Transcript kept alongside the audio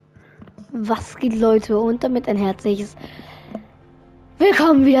Was geht, Leute? Und damit ein herzliches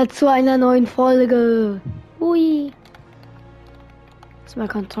Willkommen wieder zu einer neuen Folge. Hui. Muss mal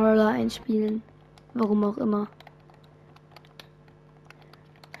Controller einspielen. Warum auch immer.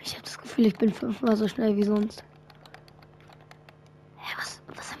 Ich habe das Gefühl, ich bin 5-mal so schnell wie sonst. Hä,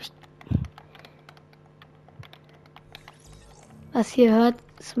 was habe ich... Was ihr hört,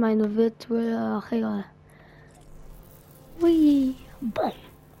 ist meine virtuelle... Ach, egal. Hui. Boom.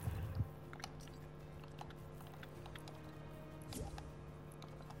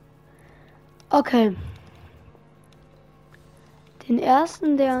 Okay. Den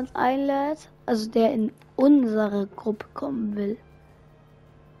ersten, der uns einlädt, also der in unsere Gruppe kommen will,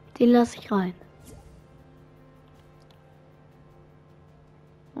 den lasse ich rein.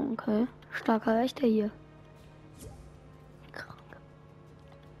 Okay, starker Wächter hier. Krank.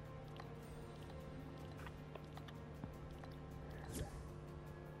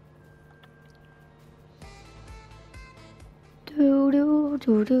 Du.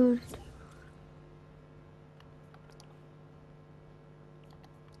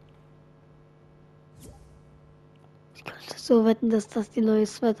 Ich könnte so wetten, dass das die neue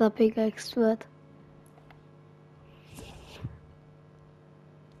Sweater Pickaxe wird.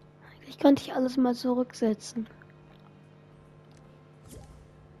 Eigentlich könnte ich alles mal zurücksetzen.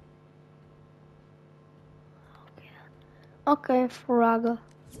 Okay, Frage.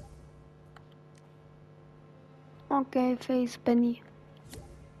 Okay, Face Benny.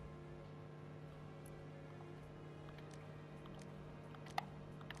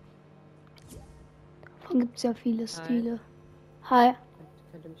 Davon gibt es ja viele Stile. Hi.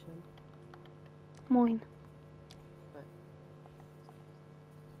 Könnt ihr mich hören? Moin. Hi.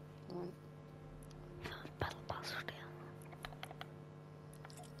 Moin. Battle Pass Stern.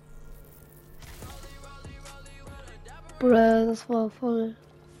 Bruh, das war voll.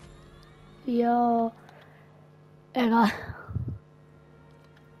 Ja. Egal.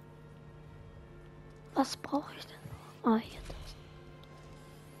 Was brauche ich denn? Ah, hier.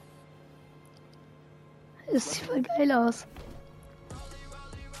 Das sieht voll geil aus.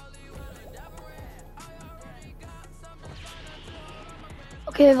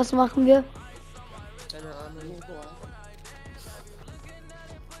 Okay, was machen wir? Keine Ahnung.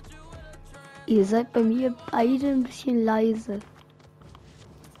 Ihr seid bei mir beide ein bisschen leise.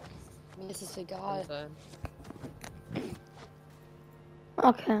 Mir ist es egal. Kann sein.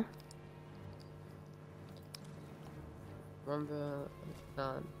 Okay. Wollen wir...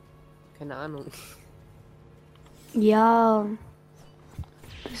 Plan? Keine Ahnung. Ja.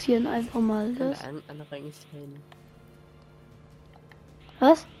 Bisschen einfach mal Kann das. der andere eigentlich reden?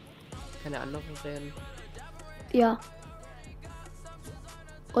 Was? Keine andere reden. Ja.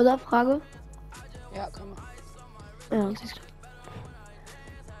 Oder Frage? Ja, komm mal. Ja, siehst du.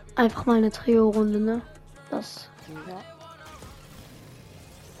 Einfach mal eine Trio-Runde, ne? Das. Ja.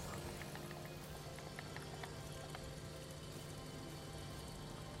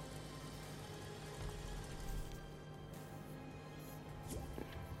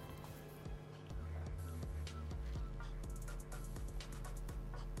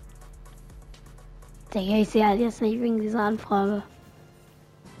 Digga, ich sehe halt jetzt nicht wegen dieser Anfrage.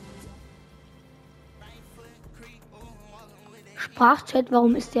 Sprachchat,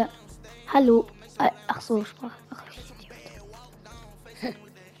 warum ist der... Hallo? Ach so, Sprach... Ach, ich Idiot.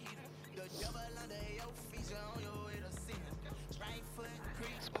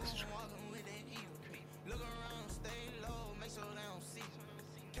 Das passt schon.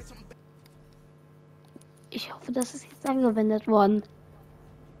 Ich hoffe, das ist jetzt angewendet worden.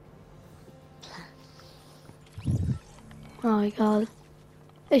 Ah, egal.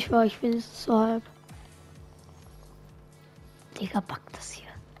 Ich war ich wenigstens so halb. Digga, packt das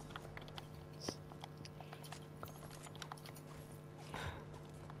hier.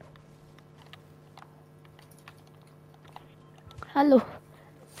 Hallo.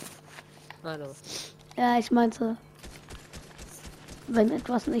 Hallo. Ja, ich meinte, wenn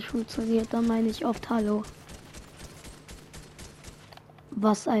etwas nicht funktioniert, dann meine ich oft Hallo.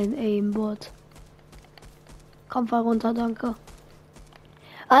 Was ein Aimbot. Komm mal runter, danke.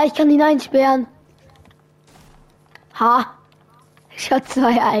 Ah, ich kann ihn einsperren. Ha. Ich hab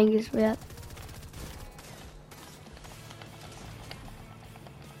 2 eingesperrt.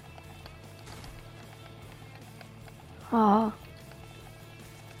 Ha.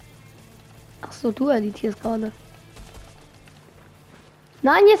 Ach so, du editierst gerade.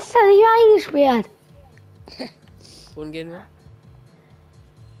 Nein, jetzt ist er nicht mehr eingesperrt. Wohin gehen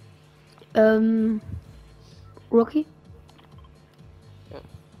wir? Rocky? Ja.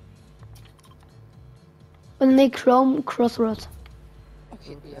 Und nee, Chrome Crossroads.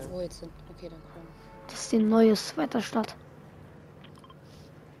 Okay, ja, wo jetzt sind? Okay, dann komm. Das ist die neue zweite Stadt.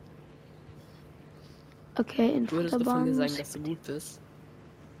 Okay, in Würdest du von dir Futterbahn. sagen, dass du gut bist?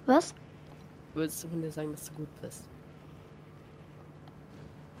 Was? Würdest du von dir sagen, dass du gut bist?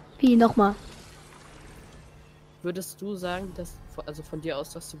 Wie, nochmal? Würdest du sagen, dass, also von dir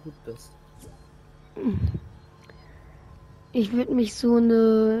aus, dass du gut bist? Ich würde mich so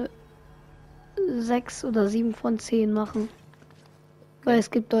eine 6 oder 7 von 10 machen. Weil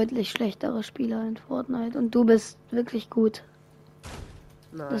es gibt deutlich schlechtere Spieler in Fortnite. Und du bist wirklich gut.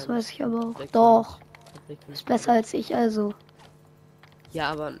 Nein. Das weiß ich aber auch. tatsächlich Doch. nicht. Tatsächlich Ist nicht. besser als ich also.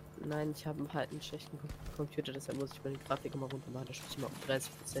 Ja, aber nein, ich habe halt einen schlechten Computer, deshalb muss ich meine Grafik immer runter machen. Da steht immer auf 30%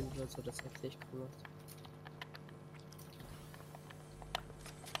 oder so, deshalb sehe ich kaum was.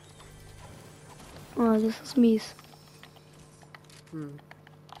 Ah, das ist mies.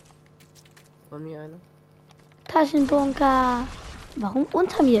 Von mir einer? Taschenbunker. Warum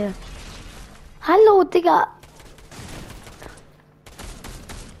unter mir? Hallo, Digga.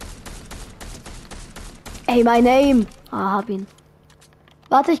 Ey, mein Aim. Ah, hab ihn.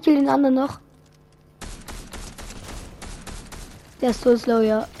 Warte, ich kill den anderen noch. Der ist so slow,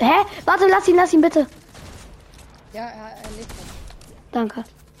 ja. Hä? Warte, lass ihn bitte. Ja, er lebt noch. Danke.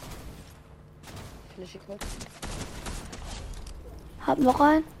 Finish kurz. Hab noch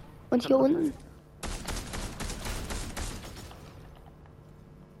einen. Und hier unten.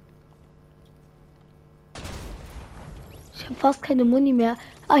 Ich habe fast keine Muni mehr.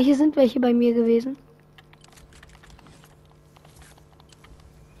 Ah, hier sind welche bei mir gewesen.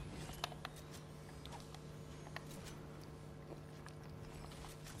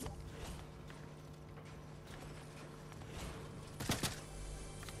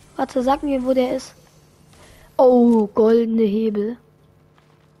 Warte, sag mir, wo der ist. Oh, goldene Hebel.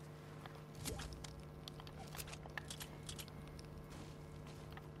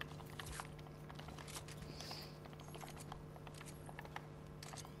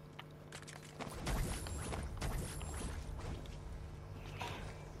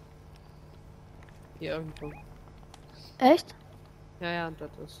 Hier irgendwo. Echt? Ja,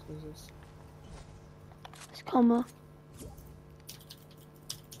 das ist es. Ich komme.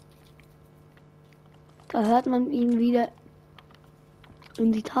 Da hört man ihn wieder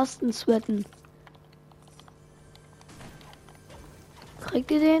in die Tasten sweaten. Kriegt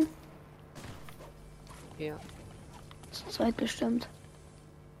ihr den? Ja. Zu zweit bestimmt.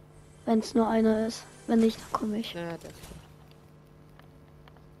 Wenn es nur einer ist. Wenn nicht, dann komme ich. Ja, das ist gut.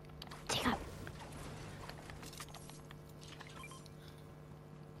 Digga.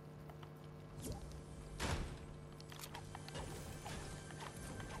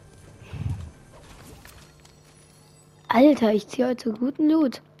 Alter, ich ziehe heute guten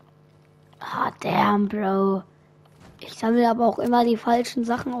Loot. Ah, damn, Bro. Ich sammle aber auch immer die falschen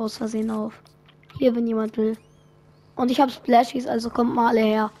Sachen aus Versehen auf. Hier, wenn jemand will. Und ich habe Splashies, also kommt mal alle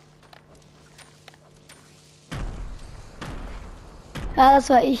her. Ja, das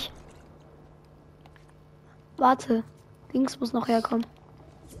war ich. Warte. Links muss noch herkommen.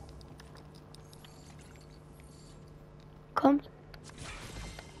 Kommt.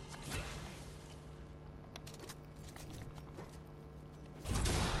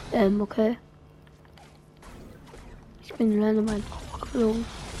 Okay. Ich bin leider mal geflogen.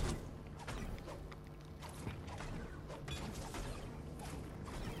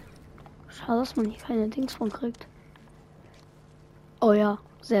 Schade, dass man hier keine Dings von kriegt. Oh ja,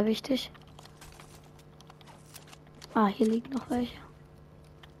 sehr wichtig. Ah, hier liegt noch welche.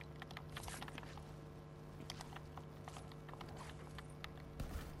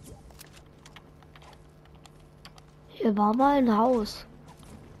 Hier war mal ein Haus.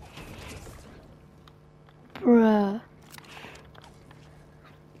 Bruh.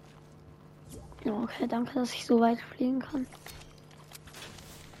 Ja, okay, danke, dass ich so weit fliegen kann.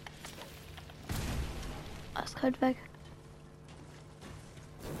 Alles kalt weg.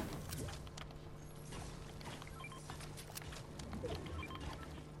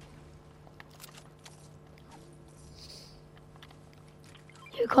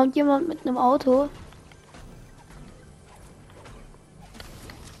 Hier kommt jemand mit einem Auto.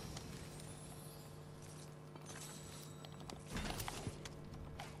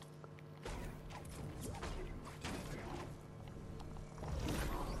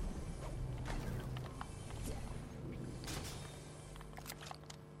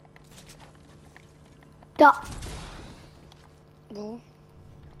 Da. Wo?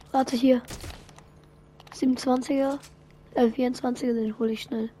 Warte hier. 27er. 24er, den hole ich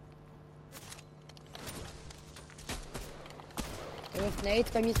schnell. Der wirft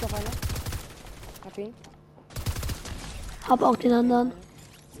Nate, bei mir ist noch einer. Hab ihn. Hab auch den anderen.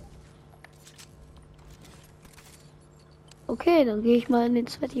 Okay, dann gehe ich mal in den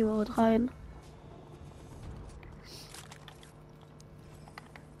Sweaty-Mode rein.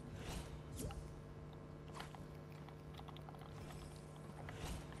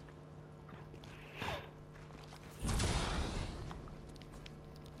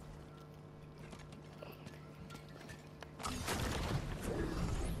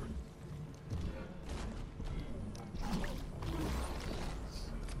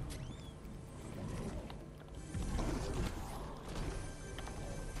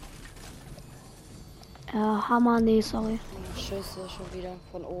 Hammer, nee, sorry. Schüsse schon wieder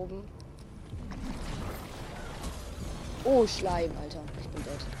von oben. Oh, Schleim, Alter. Ich bin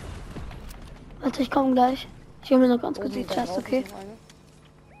dead. Warte, ich komme gleich. Ich hole mir noch ganz kurz die Oben da Chest, drauf okay? ist noch eine.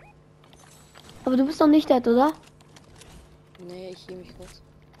 Aber du bist noch nicht dead, oder? Nee, ich heal mich kurz.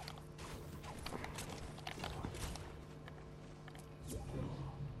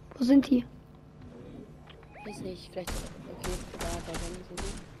 Wo sind die? Weiß nicht, vielleicht. Okay, da bei denen sind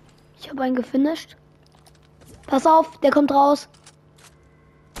die. Ich habe einen gefinisht. Pass auf, der kommt raus.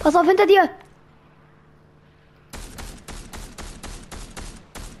 Pass auf, hinter dir.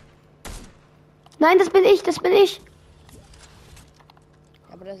 Nein, das bin ich, das bin ich. Ja,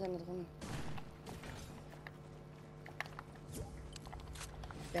 aber da ist einer drin.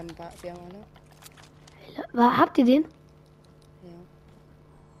 Wir haben alle. Habt ihr den? Ja.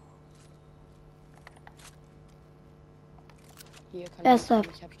 Hier kann Er ich ist da.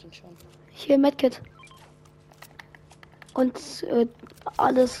 nicht, ich hab den schon. Hier, Medkit. Und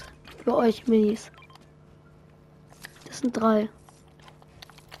alles für euch Minis. Das sind 3.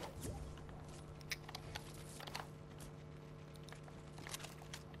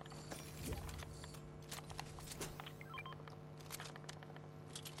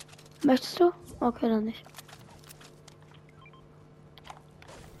 Möchtest du? Okay, dann nicht.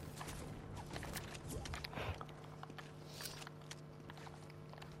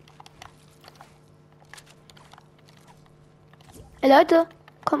 Hey Leute,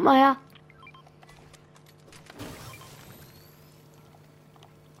 kommt mal her.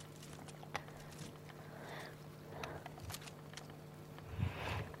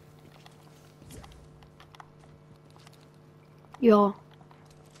 Ja.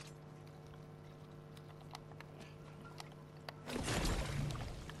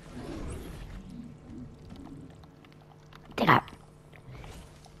 Digga.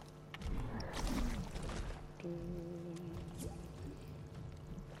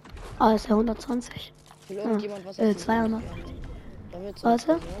 Ah, ist ja 120. Will irgendjemand was 200. Wollen wir zum Warte.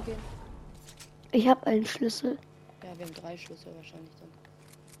 Tresor gehen? Ich habe einen Schlüssel. Ja, wir haben 3 Schlüssel wahrscheinlich dann.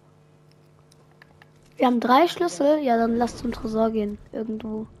 Wir haben 3 Schlüssel. Ja, dann lass zum Tresor gehen.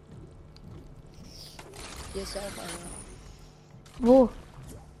 Irgendwo. Hier ist ja auch einer. Wo?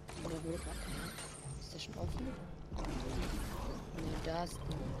 Oder wo? Ist der schon offen? Nee, da ist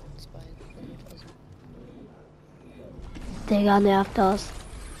ein 2. Also. Digga, nervt das.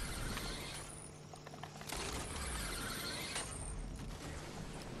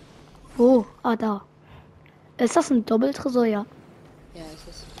 Wo? Ah, da. Ist das ein Doppeltresor? Ja. Ja, es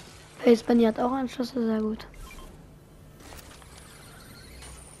ist. Face Bunny hat auch einen Schlüssel, sehr gut.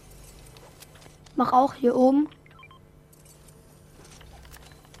 Mach auch hier oben.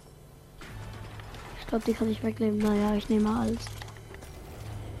 Ich glaube, die kann ich wegnehmen. Naja, ich nehme alles.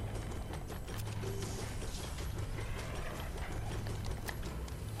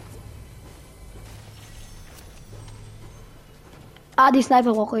 Ah, die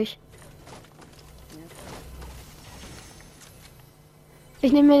Sniper brauche ich.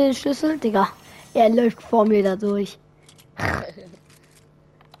 Ich nehme mir den Schlüssel. Digga, er läuft vor mir da durch.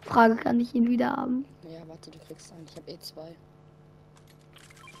 Frage, kann ich ihn wieder haben? Ja, warte, du kriegst einen. Ich habe eh 2.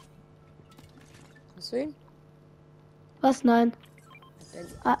 Hast du ihn? Was? Nein.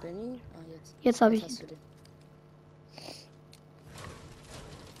 Ah. Benny? Ah, jetzt. Jetzt habe ich ihn. Hast du den.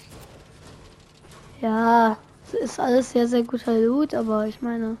 Ja, es ist alles sehr, sehr guter Loot, aber ich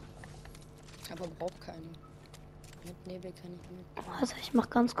meine... Aber braucht keine. Mit Nebel kann ich mit. Also ich mach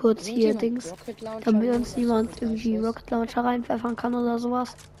ganz kurz hier Dings, damit uns niemand irgendwie Rocket Launcher reinpfeffern kann oder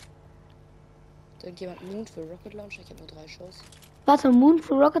sowas. Irgendjemand Moon für Rocket Launcher? Ich habe nur 3 Schuss. Warte, Moon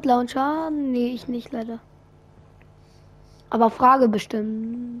für Rocket Launcher? Nee, ich nicht leider. Aber Frage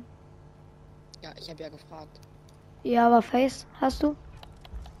bestimmt. Ja, ich habe ja gefragt. Ja, aber Face, hast du?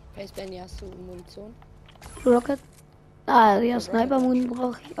 Face Benny, hast du Munition? Für Rocket? Ah, ja, Sniper Moon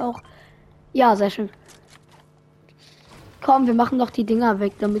brauche ich auch. Ja, sehr schön. Komm, wir machen doch die Dinger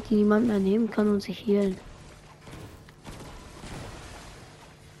weg, damit die niemand mehr nehmen kann und sich healen.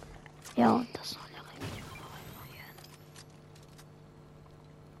 Ja, und das soll ja richtig reparieren.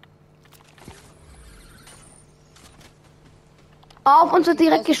 Auf uns wird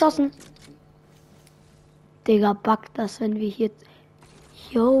direkt geschossen. Digga, backt das, wenn wir hier...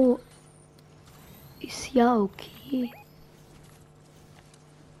 Yo. Ist ja okay.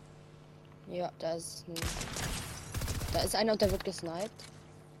 Ja, da ist ein... Da ist einer und der wird gesniped.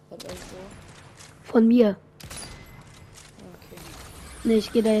 Von irgendwo. Von mir. Okay. Ne,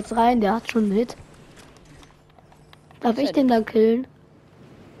 ich gehe da jetzt rein, der hat schon einen Hit. Darf ich den dann killen?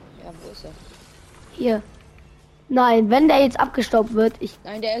 Ja, wo ist er? Hier. Nein, wenn der jetzt abgestaubt wird, ich...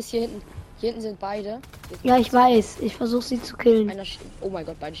 Nein, der ist hier hinten. Hier hinten sind beide. Ja, ich weiß. Ich versuche sie zu killen. Einer oh mein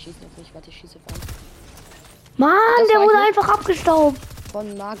Gott, beide schießen auf mich. Warte, ich schieße auf einen. Mann, Das der war wurde hier. einfach abgestaubt.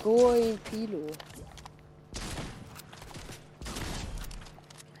 Von Margoi Pilo.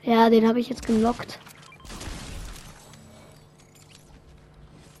 Ja, den habe ich jetzt gelockt.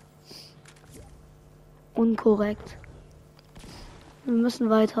 Unkorrekt. Wir müssen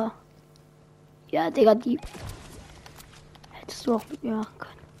weiter. Ja, Digga, die... Hättest du auch mit mir machen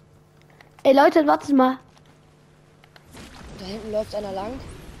können. Ey, Leute, wartet mal. Da hinten läuft einer lang.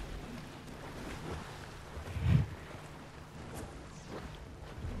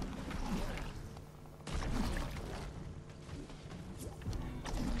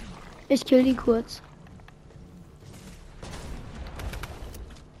 Ich kill die kurz.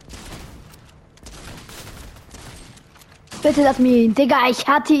 Bitte lass mir ihn. Digga, ich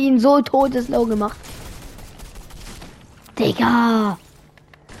hatte ihn so todeslow gemacht. Digga.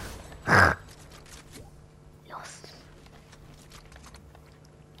 Los.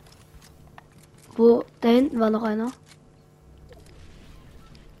 Wo? Da hinten war noch einer.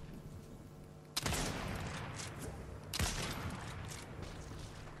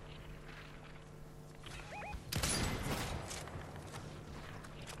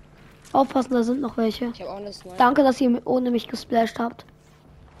 Aufpassen, da sind noch welche. Ich habe auch eine Sniper. Danke, dass ihr ohne mich gesplasht habt.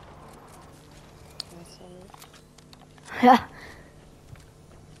 Ja,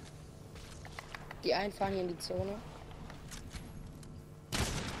 Die einen fahren hier in die Zone.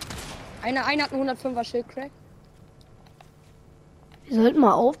 Einer hat einen 105er Schildcrack. wir sollten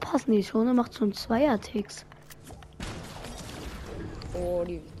mal aufpassen. Die Zone macht so einen Zweier-Ticks. Oh,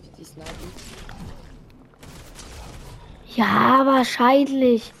 die snipen. Ja,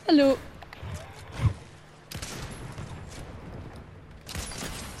 wahrscheinlich. Hallo.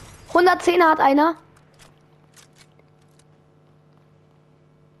 110 hat einer.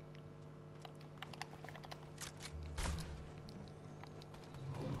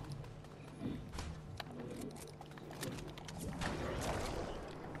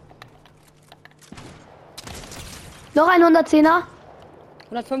 Noch ein 110er.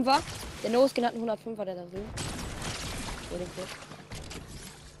 105er. Der No-Skin hat einen 105er, der da drüben. Oh, den Push.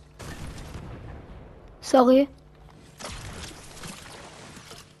 Sorry.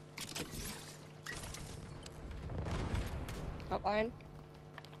 Hab einen.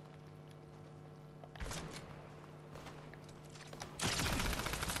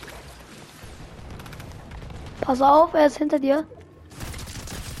 Pass auf, er ist hinter dir.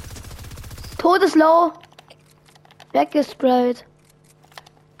 Todeslow. Weggesprayt.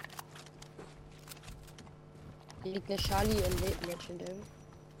 Hier liegt eine Charlie in Legendary.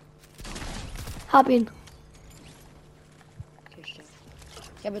 Hab ihn. Okay, stimmt.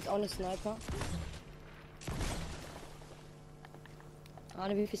 Ich habe jetzt auch eine Sniper.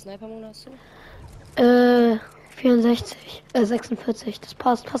 Arne, wie viel Sniper-Mode hast du? 64. 46. Das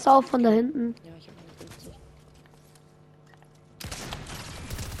passt. Pass auf von da hinten. Ja, ich habe 50.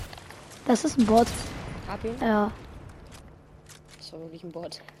 Das ist ein Bot. Hab ihn. Ja. Das war wirklich ein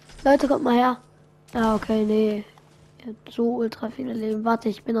Bot. Leute, kommt mal her. Ja, okay, nee. Ihr habt so ultra viele Leben. Warte,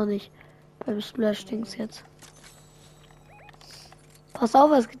 ich bin noch nicht beim Splash-Dings jetzt. Pass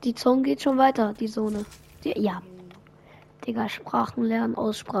auf, die Zone geht schon weiter, die Zone. Ja. Digga, Sprachen lernen,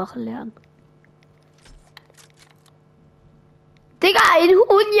 Aussprache lernen. Digga, ein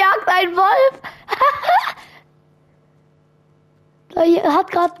Huhn jagt einen Wolf. Da hat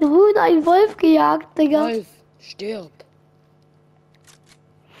gerade ein Huhn einen Wolf gejagt, Digga. Wolf, stirb.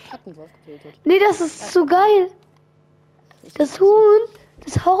 Hat einen Wolf getötet. Nee, das ist so geil. Das Huhn,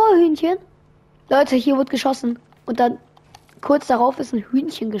 das Horrorhühnchen. Leute, hier wird geschossen. Und dann kurz darauf ist ein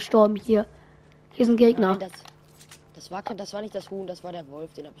Hühnchen gestorben hier. Hier ist ein Gegner. Nein, das war nicht das Huhn, das war der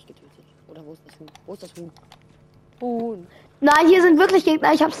Wolf, den habe ich getötet. Oder wo ist das Huhn? Wo ist das Huhn? Huhn. Nein, hier sind wirklich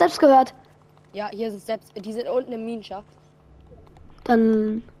Gegner. Ich hab's selbst gehört. Ja, hier sind selbst, die sind unten im Minenschacht.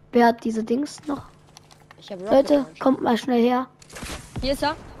 Dann, wer hat diese Dings noch? Ich habe Rocket Leute, Launcher. kommt mal schnell her. Hier ist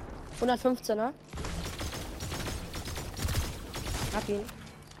er. 115er. Hab ihn.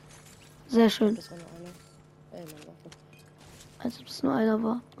 Sehr schön. Das war nur einer. Meine Waffe. Als ob es nur einer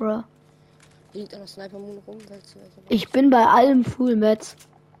war. Bruh. Hier liegt auch noch Sniper Moon rum, falls du welche brauchst. Ich bin bei allem Full Mets.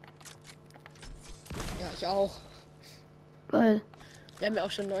 Ja, ich auch. Geil. Wir haben ja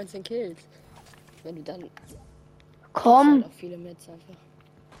auch schon 19 Kills. Wenn du dann. Komm, Auch viele Mets einfach.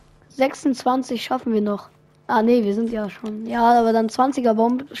 26 schaffen wir noch. Ah nee, wir sind ja schon. Ja, aber dann 20er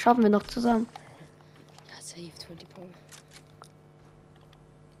Bomb schaffen wir noch zusammen. Ja, safe, 20 Punkte.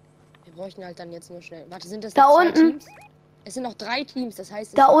 Wir bräuchten halt dann jetzt nur schnell. Warte, sind das Da noch zwei unten. Teams? Es sind noch 3 Teams, das heißt,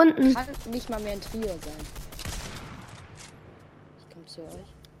 es Da unten. kann nicht mal mehr ein Trio sein. Ich komme zu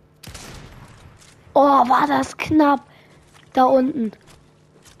euch. Oh, war das knapp. Da unten.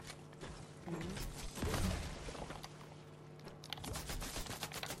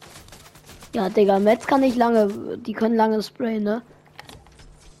 Ja, Digga, Metz kann nicht lange. Die können lange sprayen, ne?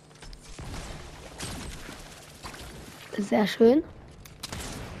 Sehr schön.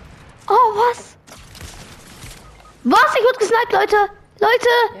 Oh, was? Was? Ich wurde gesniped, Leute!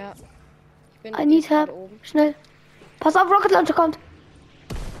 Leute! Ja. Ich bin I need jetzt gerade help. oben. Schnell. Pass auf, Rocket Launcher kommt.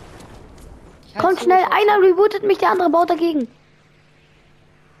 Ich halte Kommt zu, schnell. ich halte Einer rebootet mich, der andere baut dagegen.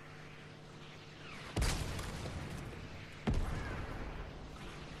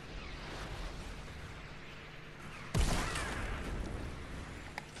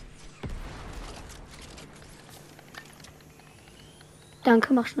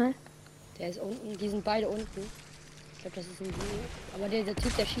 Danke, mach schnell. zu. Der ist unten. Die sind beide unten. Ich glaube, das ist ein Duo. Aber der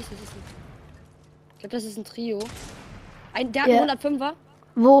Typ, der schießt, das ist ein. Ich glaube, das ist ein Trio. Der hat Ja. einen 105er.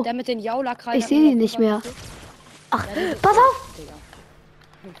 Wo? Der mit den Jaula-Kreisen. Ich sehe die nicht mehr. Ach, pass auf! Digga.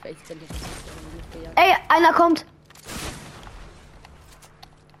 Und Face bin ich. Ey, einer kommt.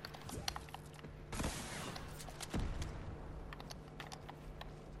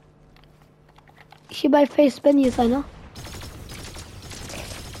 Hier bei Face Benny ist einer.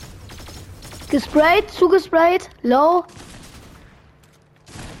 Gesprayt, zugesprayt, low.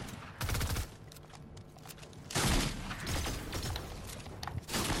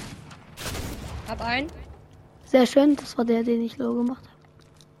 Hab einen. Sehr schön, das war der, den ich low gemacht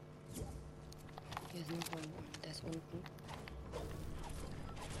habe. Hier ist noch ein. Der ist unten.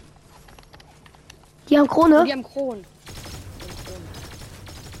 Die haben Oh, Krone. die haben Kronen.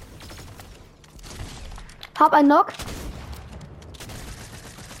 Hab einen Knock.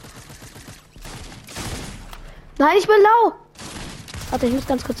 Nein, ich bin lau. Warte, ich muss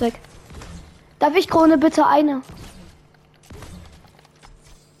ganz kurz weg. Darf ich Krone bitte eine?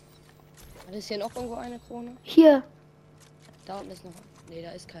 Ist hier noch irgendwo eine Krone? Hier. Da unten ist noch. Nee,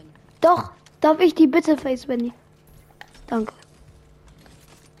 da ist keine. Doch. Darf ich die bitte, Face Benny? Danke.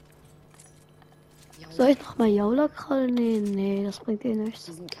 Ja, Soll ich noch mal Jaula krallen? Nee, das bringt eh nichts.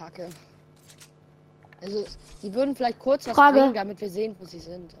 die sind kacke. Also, die würden vielleicht kurz was Frage. bringen, damit wir sehen, wo sie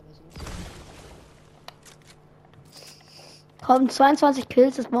sind. Aber so. Komm, 22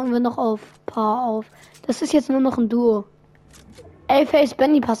 Kills, das machen wir noch auf Paar auf. Das ist jetzt nur noch ein Duo. Ey, Face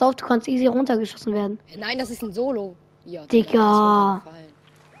Benny, pass auf, du kannst easy runtergeschossen werden. Nein, das ist ein Solo. Ja, Digga. der ist runtergefallen.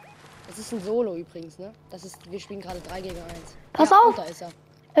 Das ist ein Solo übrigens, ne? Das ist, wir spielen gerade 3 gegen 1. Pass ja, auf. Da ist er.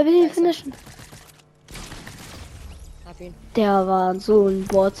 Er will Da ihn ist er. finishen. Hab ihn. Der war so ein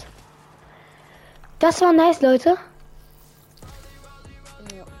Bot. Das war nice, Leute.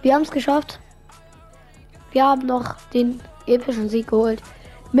 Ja. Wir haben es geschafft. Wir haben noch den epischen Sieg geholt.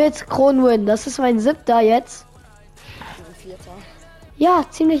 Mit Kronwin. Das ist mein 7. jetzt. Ein Vierter. Ja,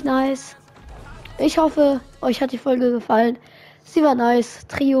 ziemlich nice. Ich hoffe, euch hat die Folge gefallen. Sie war nice.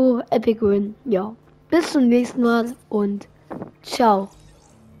 Trio, Epic Win. Ja. Bis zum nächsten Mal und ciao.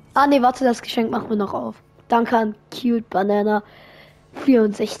 Ah ne, warte, das Geschenk machen wir noch auf. Danke an Cute Banana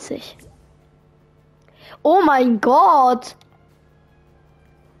 64. Oh mein Gott.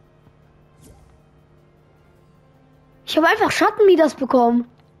 Ich habe einfach Schattenmidas bekommen.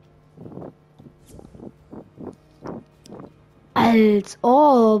 Als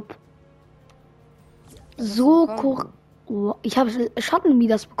ob. So bekommen? oh, ich habe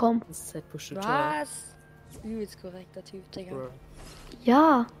Schattenmidas bekommen. Das ist halt bestimmt. Was? Übelst korrekter Typ, Digga.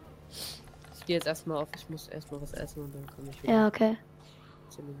 Ja. Ich gehe jetzt erstmal auf, ich muss erstmal was essen und dann komme ich wieder. Ja, okay.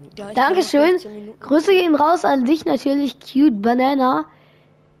 10 Minuten. Ja, ich Dankeschön. kann noch 15 Minuten. Grüße gehen raus an dich natürlich, Cute Banana.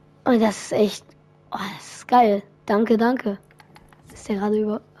 Und das ist echt. Oh, das ist geil. Danke, danke. Ist der gerade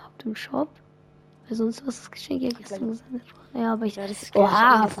überhaupt im Shop? Weil sonst was das Geschenk hier gestern gesendet wurde. Ja, aber ich. Ja, das ist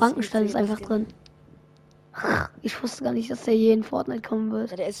Oha, das Frankenstein ist deswegen einfach drin. drin. Ich wusste gar nicht, dass der je in Fortnite kommen wird.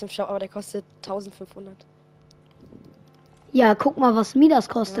 Ja, der ist im Shop, aber der kostet 1500. Ja, guck mal, was Midas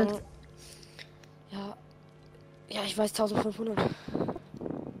kostet. Ja. Ja, ich weiß 1500.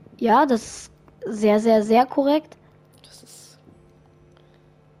 Ja, das ist sehr, sehr, sehr korrekt. Das ist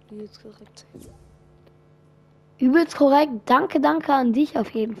übelst korrekt. Übelst korrekt. Danke, danke an dich auf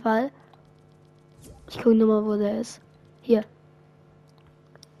jeden Fall. Ich gucke nochmal, wo der ist. Hier.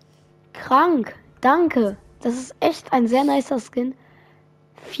 Krank. Danke. Das ist echt ein sehr nicer Skin.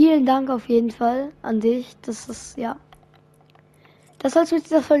 Vielen Dank auf jeden Fall an dich. Das ist, ja. Das soll es mit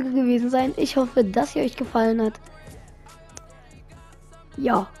dieser Folge gewesen sein. Ich hoffe, dass sie euch gefallen hat.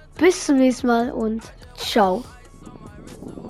 Ja, bis zum nächsten Mal und ciao.